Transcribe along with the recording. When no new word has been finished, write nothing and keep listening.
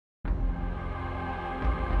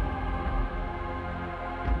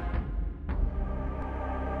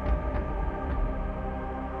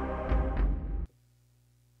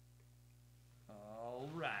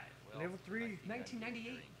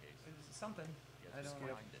1998. Something. I don't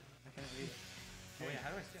know. I can't read it. Oh yeah, how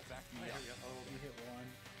do I skip? Back Oh, yeah, up. there we go. Oh, You hit one.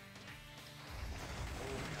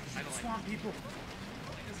 I don't like Swamp people.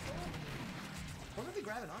 What are they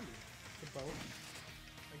grabbing onto? The boat,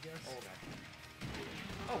 I guess. Oh god.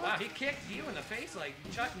 Oh wow, he kicked you in the face like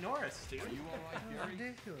Chuck Norris, dude. Are you alright, That was Gary?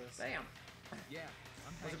 ridiculous. Damn. Yeah,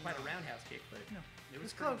 I'm Wasn't quite a roundhouse kick, but No, it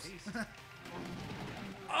was close. pretty decent.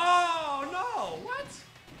 Oh no! What?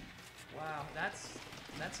 Wow, that's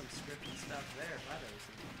some scripted stuff there. If I've ever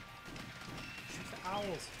seen it. Shoot the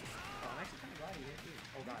owls. Oh, I'm actually kind of glad he hit you.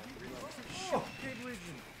 Oh god, reload. Oh, big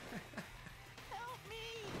vision. Help me!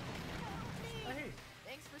 Help me! Hey,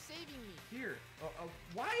 Thanks for saving me. Here.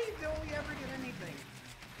 Why don't we ever get anything?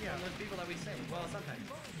 Yeah. From those people that we save. Well, sometimes.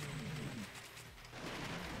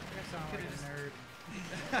 I sound like a nerd.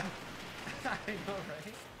 I know,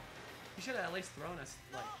 right? You should have at least thrown us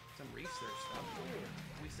like some research stuff.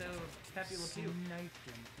 We saved Pepe Le Pew. Sniped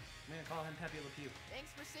him. I'm gonna call him Pepe Le Pew.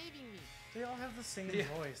 Thanks for saving me. They all have the same Yeah.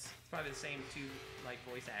 voice. It's probably the same two like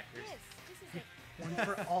voice actors. This is it. One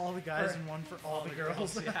for all the guys and one for all the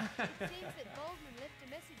girls. Yeah. Seems that Goldman left a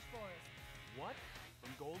message for us. What?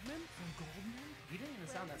 From Goldman? From Goldman? He didn't even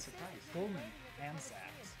sound that surprised. Goldman and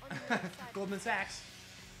Sachs. On the right side. Goldman Sachs.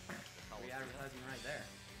 We advertising right there.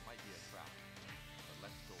 Might be a trap. But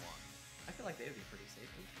let's go on. I feel like they would be pretty safe.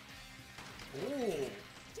 Oh,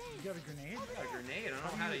 You got a grenade? I got a grenade. I don't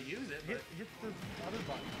know how to use it, but Hit the other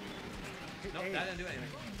button. Hit nope, A. that didn't do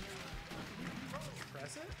anything.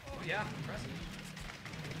 Press it? Oh yeah, press it.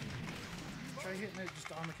 Try hitting it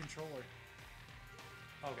just on the controller.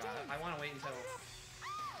 Oh god, I want to wait until.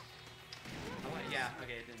 Yeah,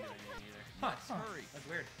 okay, it didn't do anything either. Huh, Hurry. that's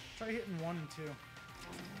weird. Try hitting 1 and 2.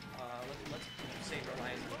 Let's save our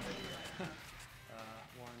lives. 1, 2,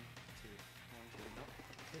 1, 2. Nope.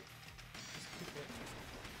 Hit. Just keep hitting it.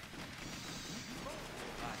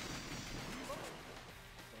 God.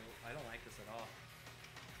 Oh, I don't like this at all.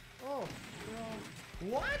 Oh, well,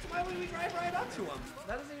 What? Why would we drive right up to them?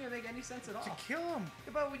 That doesn't even make any sense at all. to kill him.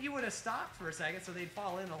 Yeah, but you would have stopped for a second so they'd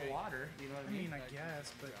fall in the water. You know what I I mean? mean, I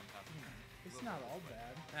guess, but it's not all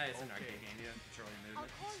bad. It's an arcade game. You don't control your I'll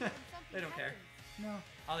movement. call you when something They don't care. happens. No.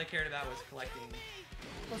 All they cared about was collecting.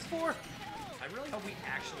 Plus 4. I really hope we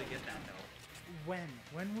actually get that though. When?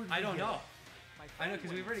 When would we I don't get know. My I know phone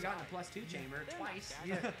because we've went already gotten a inside. +2 chamber twice. it?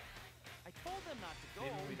 Yeah. I told them not to go.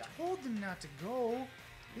 Maybe when we die. Told them not to go.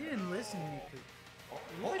 He didn't listen to me. Oh,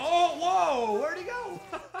 oh, whoa! Where'd he go?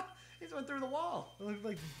 He just went through the wall. It looked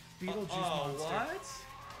like Beetlejuice Oh, monster. what?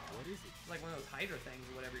 What is it? It's like one of those Hydra things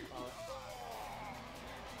or whatever you call it.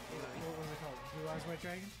 What was it called? Blue Eyes White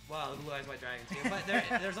Dragon? Well, the Blue Eyes White Dragon too. But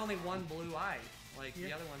there's only one blue eye. Like the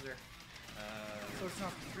Yeah. other ones are. So it's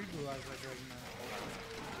not the 3 Blue Eyes White Dragon then.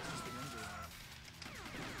 It's just the 1 Blue Eye.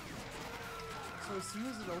 So as soon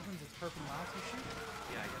as it opens its purple mouth, you shoot?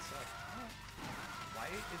 Yeah, I guess so. Why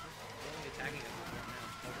is it only attacking us with one now?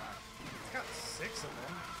 Oh god. It's got 6 of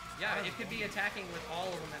them. Yeah, it could be attacking with all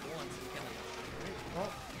of them at once and killing us. Oh,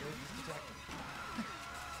 they're just attacking.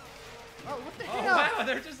 Oh, what the Oh hell? wow,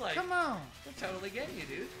 they're just like Come on! they're totally getting you,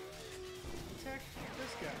 dude. Attack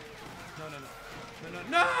this guy. No, no, no. No, no,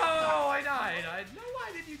 no! I died. No,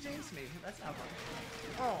 why did you jinx me? That's not fun.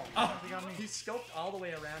 Oh, Oh, they got me. he scoped all the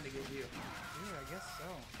way around to get you. Yeah, I guess so.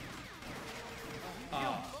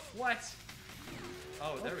 Oh, what?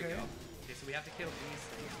 Oh, there we Okay. go. Okay, so we have to kill these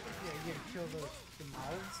things first. Yeah, you gotta kill the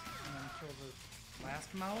mouths, and then kill the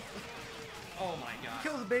last mouth. Oh my god.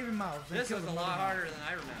 Kill the baby mouth. Then This kill was the a mother lot mouth. harder than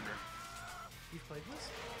I remember. You've played this?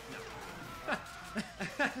 No.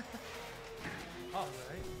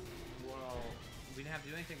 Alright. Whoa. We didn't have to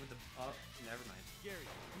do anything with the... Oh, never mind. Gary,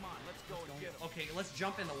 come on, let's go and get him. Okay, let's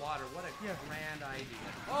jump in the water. What a Yeah. grand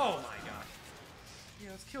idea. Oh my gosh.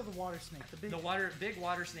 Yeah, let's kill the water snake. The big, Big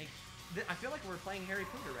water snake. I feel like we're playing Harry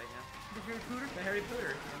Potter right now. the Harry Potter. The Harry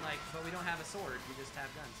Potter. And like, but we don't have a sword. We just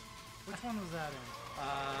have guns. Which one was that in?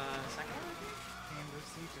 Second one, I think? Chamber of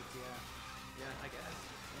Secrets, yeah. Yeah, I guess.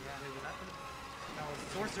 Yeah. Wait, was that the... That was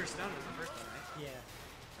Sorcerer's Stone was the first one, right? yeah.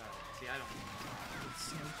 See, I don't...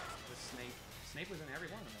 Snape. The Snape. Snape was in every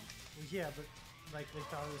one of them. Well, yeah, but like they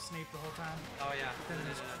thought it was Snape the whole time. Oh, yeah. Then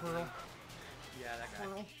there's Quirrell. Yeah, that guy.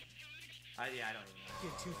 Quirrell. Yeah, I don't even know. He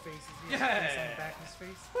had 2 faces. He had a face on Yeah. the back of his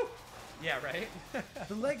face. Yeah, right?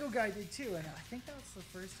 The Lego guy did too, and I think that was the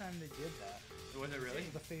first time they did that. Was it really?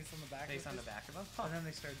 The face on the back. Face of on his the back of them? And then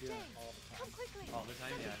they started doing James, it all the come time. quickly. All the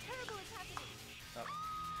time, yeah. Something terrible is happening.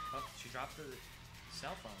 Oh, she dropped the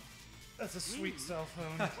cell phone. That's a sweet cell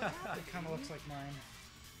phone. It kind of looks like mine.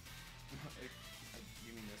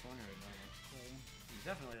 You mean this one or another one? So, It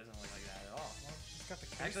definitely doesn't look like that at all. well, she's got the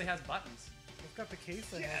It case. actually has buttons. I've got the case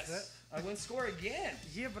that has it. Yes! I win score again!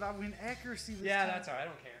 Yeah, but I win accuracy this Yeah, time. that's alright. I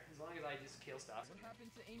don't care. As long as I just kill stuff. What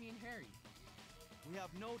happened to Amy and Harry? We have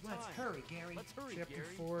no time. Let's hurry, Gary. Let's hurry, Chapter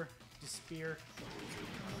Gary. 4, Despair.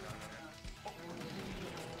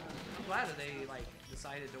 I'm glad that they like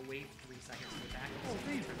decided to wait 3 seconds to attack. Oh, us.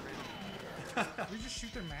 dude. We just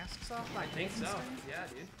shoot their masks off? I like think so. Wolfenstein? Yeah,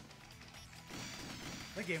 dude.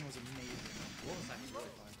 That game was amazing. Wolfenstein was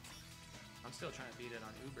really fun. I'm still trying to beat it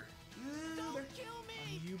on Uber. Don't kill On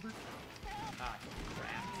me! Uber. Ah,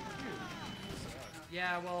 crap.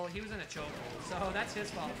 Yeah, well, he was in a chokehold, so that's his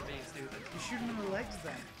fault for being stupid. You shoot him in the legs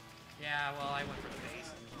then. Yeah, well, I went for the face.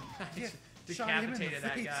 I Yeah, just shot him in the decapitated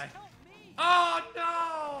that face. guy. Help me! Oh,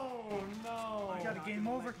 no! No! I got a game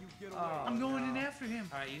over. Oh, I'm going in no. after him.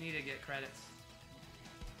 Alright, you need to get credits.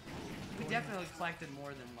 We definitely collected more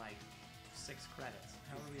than, like, 6 credits.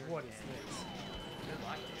 How are we What already is in? this? Good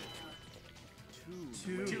luck, dude.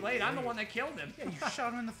 Too Too late, I'm the one that killed him. Yeah, you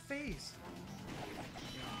shot him in the face.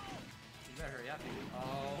 You better hurry up, dude.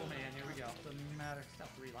 Oh, man, here we go. Doesn't even matter. Still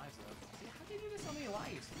have 3 lives, though. See, how do you do this so many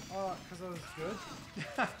lives? Because I was good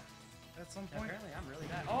at some point. Apparently, I'm really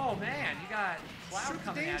bad. Oh, man, you got Cloud Shoot the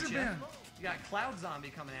coming at danger you. bin. You got Cloud Zombie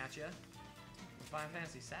coming at you. Final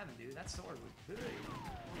Fantasy 7, dude. That sword was big.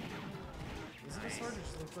 Was it a sword or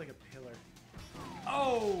just looked like a pillar?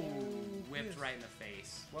 Oh! Whipped yes. right in the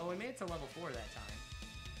face. Well, we made it to level 4 that time.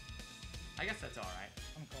 I guess that's alright.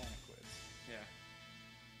 I'm calling it quits.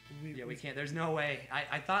 Yeah. Yeah, we can't. There's no way.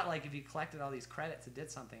 I thought, like, if you collected all these credits, it did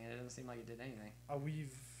something, and it doesn't seem like it did anything.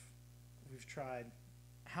 We've tried.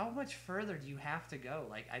 How much further do you have to go?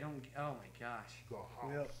 Like, I don't... Oh, my gosh.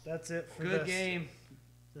 Well, that's it for Good this. game.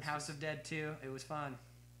 This House was- of Dead 2. It was fun.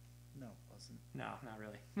 No, it wasn't. No, not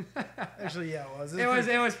really. Actually, yeah, it was.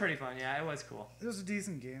 It was pretty fun. Yeah, it was cool. It was a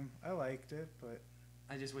decent game. I liked it, but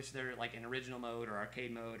I just wish there, like, in original mode or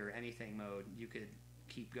arcade mode or anything mode, you could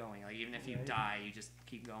keep going. Like, even if you Right. die, you just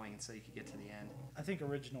keep going so you could get to the end. I think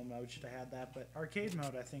original mode should have had that. But arcade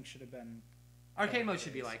mode, I think, should have been. Arcade mode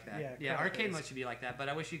should be like that. Yeah, Yeah, arcade credit-based. mode should be like that. But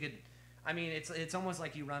I wish you could. I mean, it's almost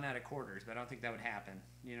like you run out of quarters, but I don't think that would happen.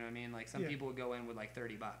 You know what I mean? Like some Yeah. people would go in with like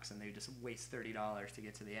 $30 and they just waste $30 to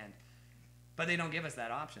get to the end. But they don't give us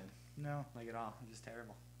that option, No. like at all. It's just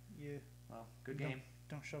terrible. Yeah. Well, good No. game.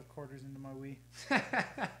 Don't shove quarters into my Wii.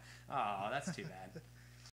 Oh, that's too bad.